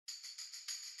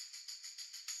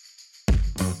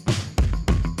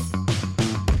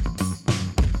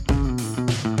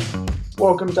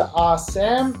Welcome to Ask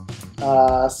Sam,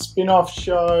 spin-off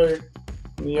show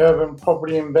from the Urban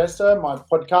Property Investor, my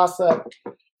podcast that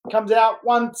comes out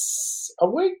once a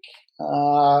week.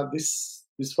 This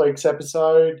week's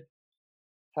episode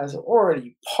has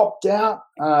already popped out.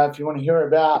 If you want to hear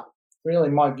about really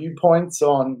my viewpoints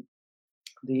on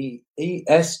the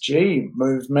ESG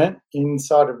movement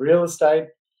inside of real estate,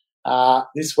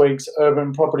 this week's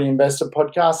Urban Property Investor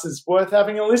podcast is worth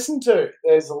having a listen to.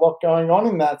 There's a lot going on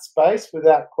in that space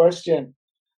without question.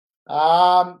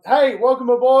 Hey, welcome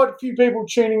aboard. A few people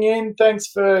tuning in. Thanks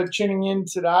for tuning in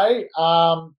today.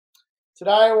 Today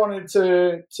I wanted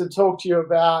to talk to you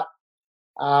about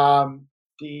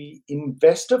the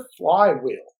investor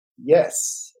flywheel.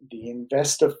 Yes, the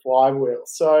investor flywheel.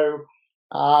 So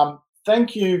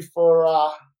thank you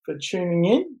for tuning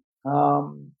in.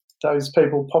 Those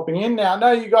people popping in. Now, I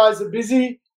know you guys are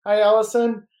busy. Hey,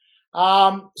 Alison.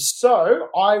 So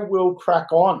I will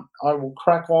crack on.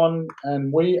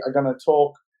 And we are going to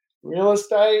talk real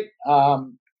estate.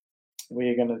 We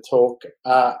are going to talk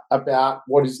about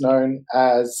what is known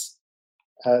as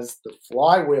the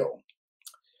flywheel.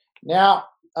 Now,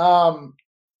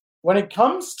 when it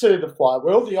comes to the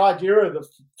flywheel, the idea of the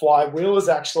flywheel is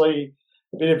actually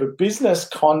a bit of a business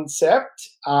concept.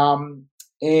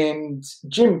 And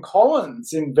Jim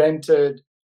Collins invented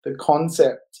the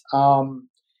concept.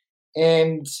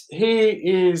 And he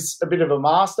is a bit of a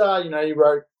master. You know, he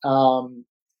wrote,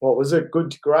 Good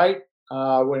to Great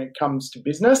when it comes to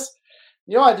business.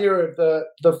 The idea of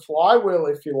the flywheel,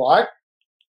 if you like,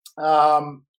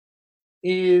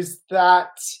 is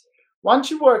that once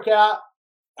you work out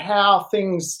how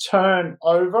things turn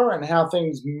over and how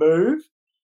things move,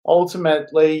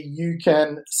 ultimately you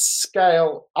can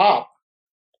scale up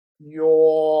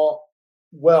your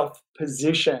wealth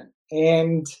position.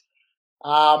 And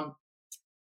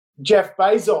Jeff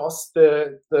Bezos,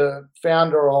 the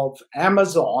founder of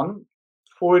Amazon,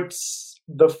 puts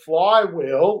the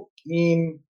flywheel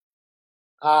in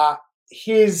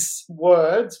his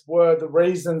words were the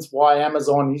reasons why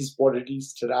Amazon is what it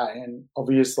is today. And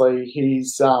obviously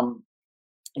he's,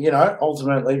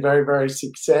 ultimately very, very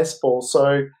successful.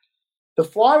 So the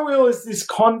flywheel is this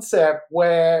concept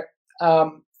where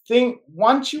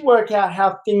once you work out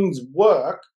how things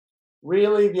work,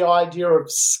 really the idea of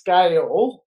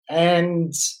scale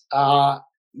and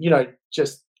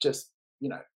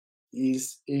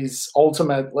is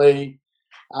ultimately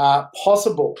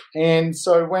possible. And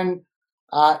so when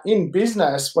in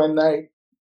business, when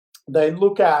they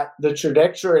look at the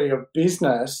trajectory of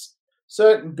business,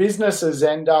 certain businesses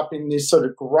end up in this sort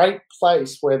of great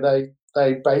place where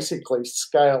they basically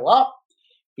scale up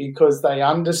because they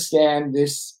understand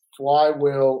this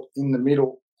flywheel in the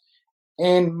middle.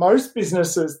 And most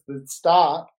businesses that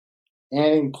start,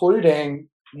 and including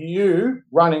you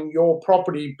running your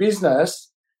property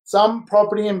business, some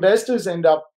property investors end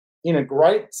up in a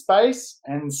great space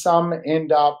and some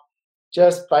end up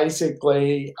just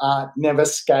basically never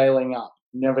scaling up,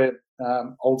 never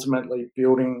ultimately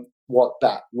building what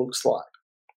that looks like.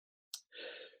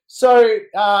 So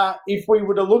if we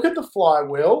were to look at the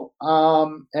flywheel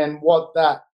and what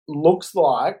that looks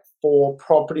like for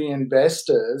property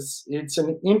investors, it's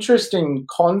an interesting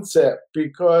concept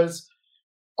because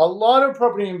a lot of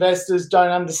property investors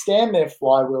don't understand their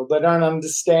flywheel. They don't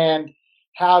understand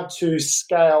how to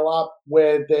scale up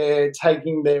where they're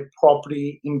taking their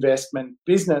property investment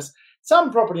business.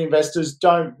 Some property investors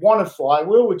don't want a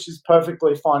flywheel, which is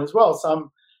perfectly fine as well. Some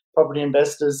property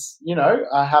investors,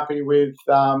 are happy with,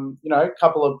 a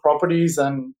couple of properties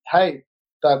and, hey,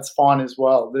 that's fine as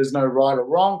well. There's no right or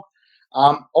wrong.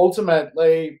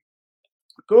 Ultimately,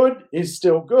 good is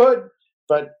still good,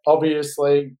 but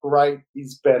obviously great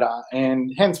is better.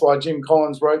 And hence why Jim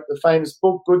Collins wrote the famous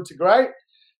book, Good to Great.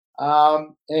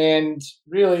 And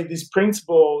really this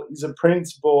principle is a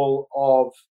principle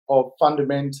of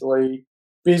fundamentally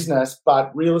business,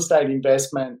 but real estate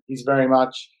investment is very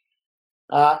much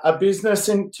a business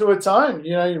into its own.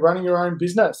 You're running your own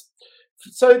business.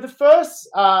 So the first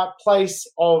place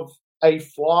of a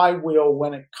flywheel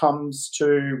when it comes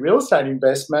to real estate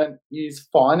investment is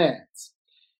finance.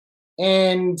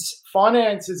 And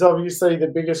finance is obviously the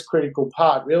biggest critical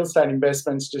part. Real estate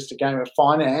investment is just a game of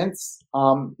finance,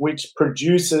 which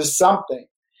produces something.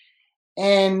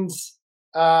 And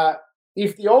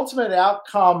if the ultimate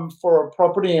outcome for a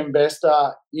property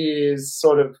investor is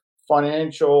sort of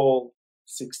financial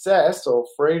success or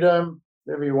freedom,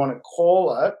 whatever you want to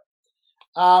call it,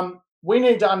 we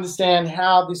need to understand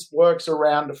how this works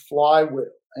around a flywheel.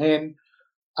 And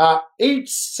each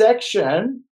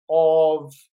section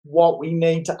of what we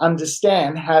need to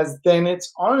understand has then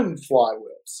its own flywheel.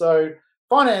 So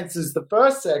finance is the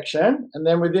first section, and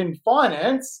then within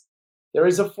finance, there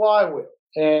is a flywheel.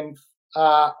 And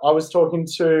I was talking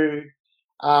to,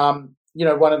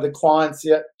 one of the clients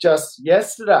just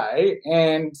yesterday,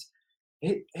 and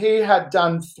he had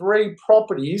done 3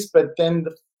 properties, but then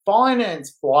the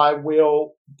finance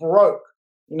flywheel broke.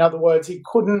 In other words, he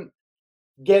couldn't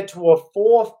get to a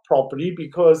 4th property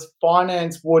because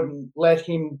finance wouldn't let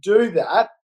him do that.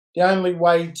 The only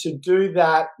way to do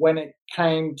that when it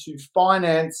came to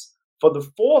finance for the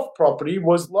 4th property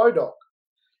was LODOC.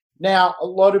 Now, a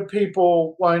lot of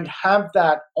people won't have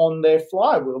that on their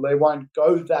flywheel. They won't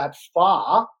go that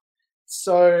far.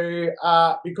 So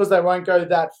because they won't go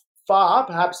that far,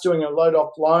 perhaps doing a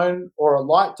LODOC loan or a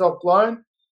LightDoc loan,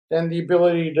 then the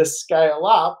ability to scale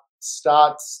up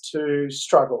starts to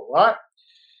struggle, right?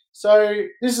 So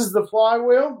this is the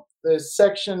flywheel. There's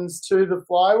sections to the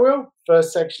flywheel.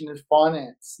 First section is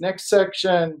finance. Next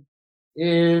section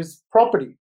is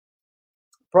property.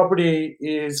 Property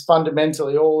is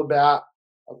fundamentally all about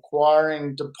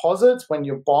acquiring deposits when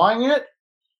you're buying it.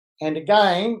 And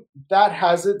again, that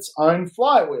has its own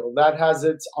flywheel. That has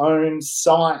its own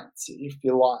science, if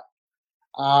you like.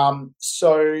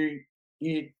 So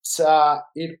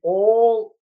it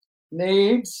all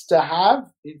needs to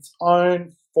have its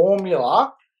own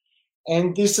formula.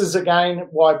 And this is, again,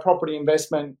 why property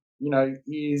investment,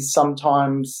 is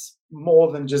sometimes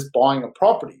more than just buying a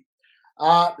property.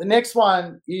 The next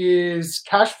one is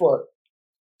cash flow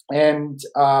and,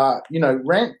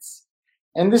 rents.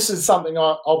 And this is something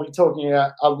I'll be talking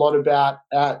a lot about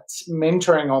at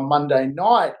mentoring on Monday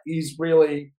night, is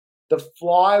really the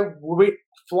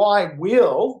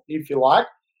flywheel, if you like,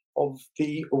 of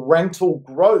the rental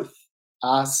growth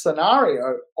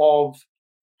scenario of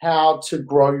how to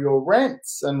grow your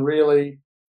rents. And really,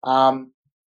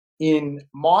 in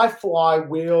my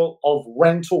flywheel of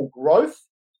rental growth,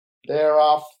 there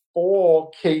are 4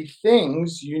 key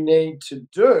things you need to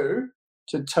do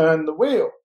to turn the wheel.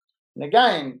 And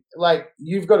again,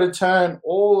 you've got to turn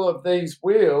all of these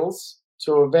wheels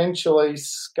to eventually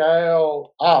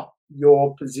scale up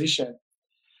your position.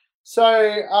 So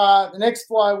the next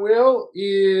flywheel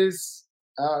is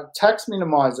tax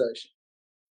minimization.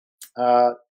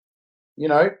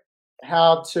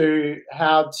 How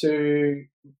to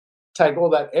take all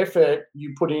that effort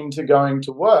you put into going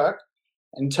to work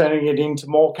and turning it into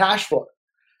more cash flow.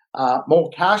 More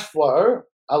cash flow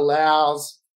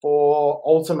allows for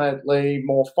ultimately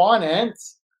more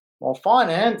finance. More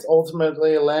finance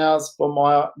ultimately allows for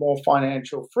more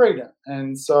financial freedom.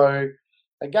 And so,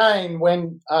 again,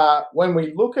 when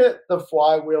we look at the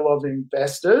flywheel of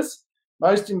investors,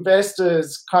 most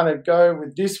investors kind of go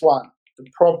with this one, the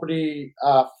property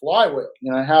flywheel.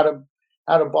 How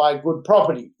to buy good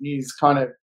property is kind of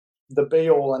the be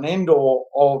all and end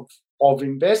all of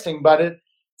investing, but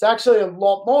it's actually a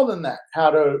lot more than that. How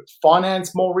to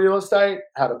finance more real estate,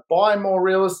 how to buy more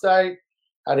real estate,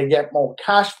 how to get more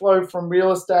cash flow from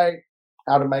real estate,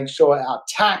 how to make sure our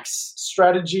tax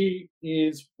strategy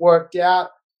is worked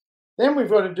out. Then we've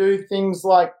got to do things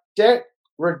like debt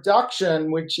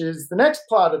reduction, which is the next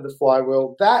part of the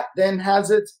flywheel. That then has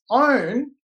its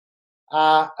own,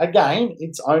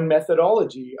 its own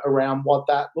methodology around what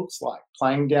that looks like.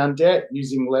 Paying down debt,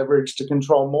 using leverage to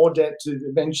control more debt to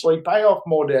eventually pay off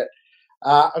more debt.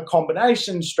 A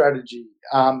combination strategy,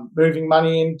 moving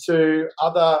money into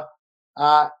other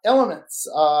elements,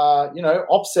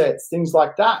 offsets, things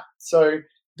like that. So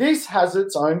this has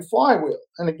its own flywheel.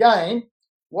 And again,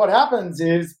 what happens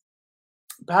is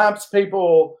perhaps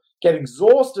people get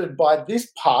exhausted by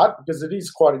this part, because it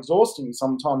is quite exhausting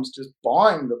sometimes just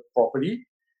buying the property,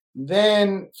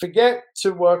 then forget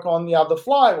to work on the other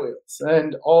flywheels.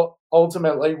 And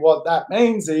ultimately what that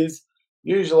means is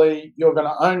usually you're going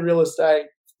to own real estate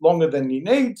longer than you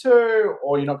need to,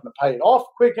 or you're not going to pay it off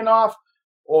quick enough,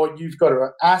 or you've got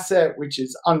an asset which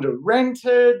is under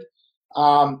rented.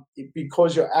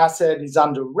 Because your asset is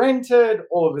under rented,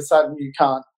 all of a sudden you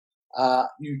can't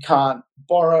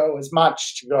borrow as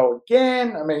much to go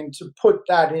again. I mean, to put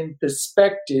that in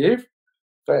perspective,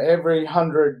 for every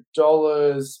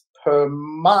 $100 per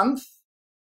month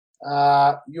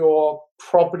your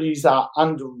properties are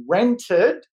under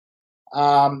rented,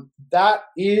 that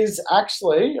is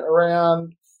actually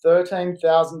around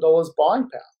 $13,000 buying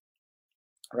power,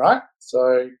 right?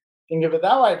 So think of it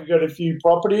that way. If you've got a few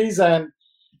properties and,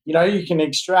 you can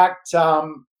extract,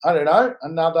 another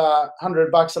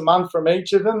 $100 a month from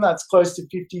each of them, that's close to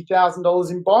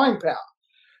 $50,000 in buying power.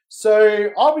 So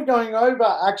I'll be going over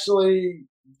actually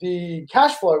the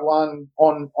cash flow one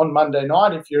on Monday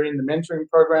night. If you're in the mentoring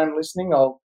program listening,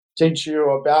 I'll teach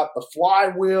you about the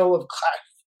flywheel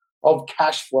of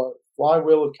cash flow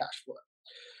flywheel of cash flow.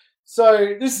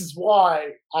 So this is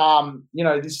why,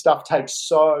 this stuff takes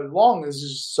so long. There's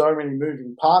just so many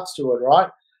moving parts to it, right?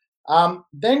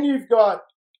 Then you've got,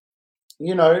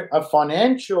 a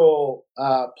financial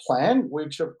plan,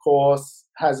 which of course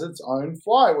has its own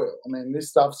flywheel. I mean, this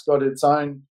stuff's got its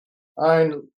own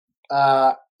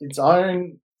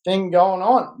thing going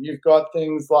on. You've got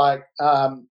things like,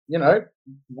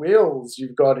 wills,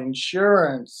 you've got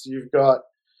insurance, you've got,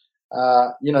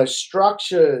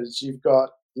 structures, you've got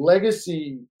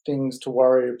legacy things to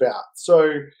worry about.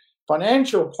 So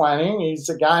financial planning is,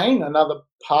 again, another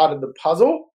part of the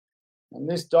puzzle. And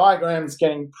this diagram is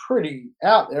getting pretty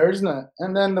out there, isn't it?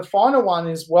 And then the final one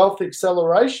is wealth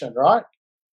acceleration, right?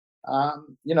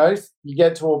 You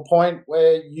get to a point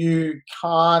where you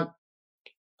can't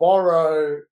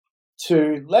borrow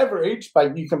to leverage,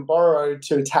 but you can borrow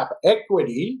to tap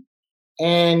equity,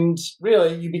 and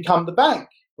really you become the bank,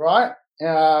 right?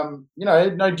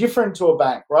 No different to a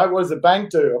bank, right? What does a bank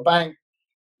do? A bank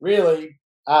really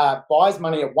buys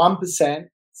money at 1%,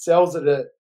 sells it at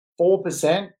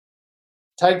 4%,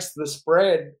 takes the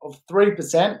spread of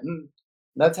 3%, and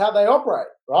that's how they operate,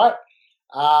 right?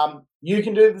 You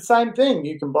can do the same thing.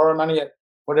 You can borrow money at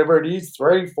whatever it is,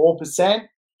 3-4%,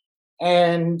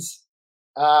 and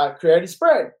create a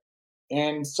spread.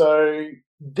 And so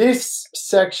this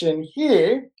section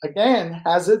here, again,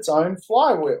 has its own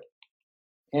flywheel.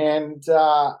 And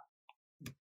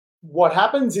what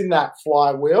happens in that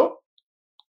flywheel,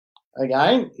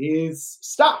 again, is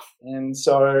stuff. And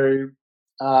so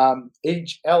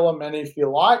each element, if you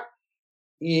like,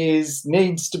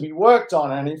 needs to be worked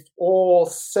on. And if all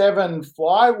 7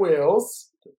 flywheels,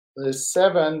 the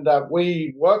 7 that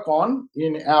we work on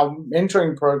in our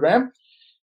mentoring program,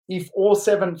 if all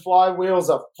 7 flywheels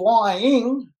are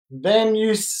flying, then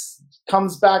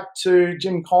comes back to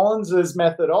Jim Collins's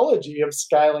methodology of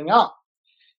scaling up.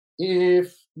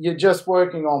 If you're just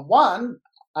working on one,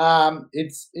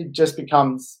 it just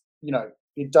becomes,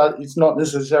 it's not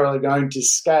necessarily going to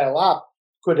scale up.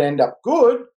 Could end up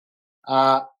good,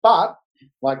 but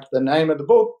like the name of the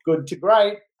book, Good to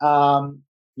Great,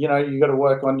 you got to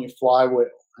work on your flywheel.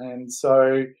 And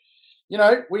so,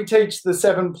 we teach the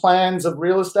 7 plans of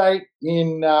real estate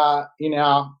in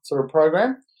our sort of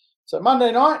program. So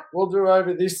Monday night, we'll do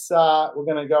over this. We're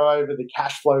going to go over the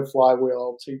cash flow flywheel.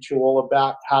 I'll teach you all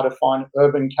about how to find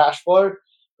urban cash flow,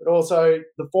 but also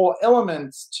the 4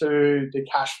 elements to the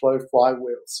cash flow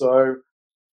flywheel. So,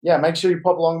 yeah, make sure you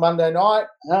pop along Monday night.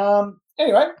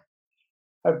 Anyway,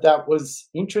 hope that was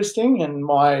interesting. And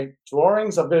my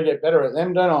drawings, I've got to get better at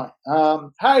them, don't I?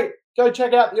 Hey, go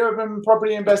check out the Urban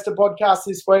Property Investor podcast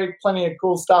this week. Plenty of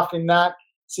cool stuff in that.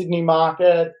 Sydney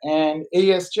market and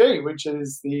ESG, which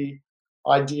is the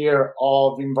idea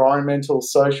of environmental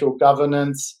social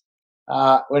governance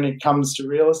when it comes to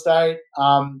real estate.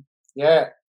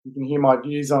 You can hear my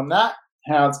views on that,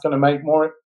 how it's going to make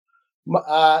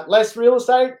less real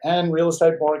estate and real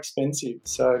estate more expensive.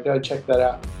 So go check that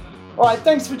out. All right,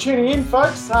 thanks for tuning in,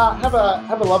 folks. Have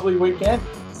a lovely weekend.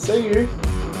 See you.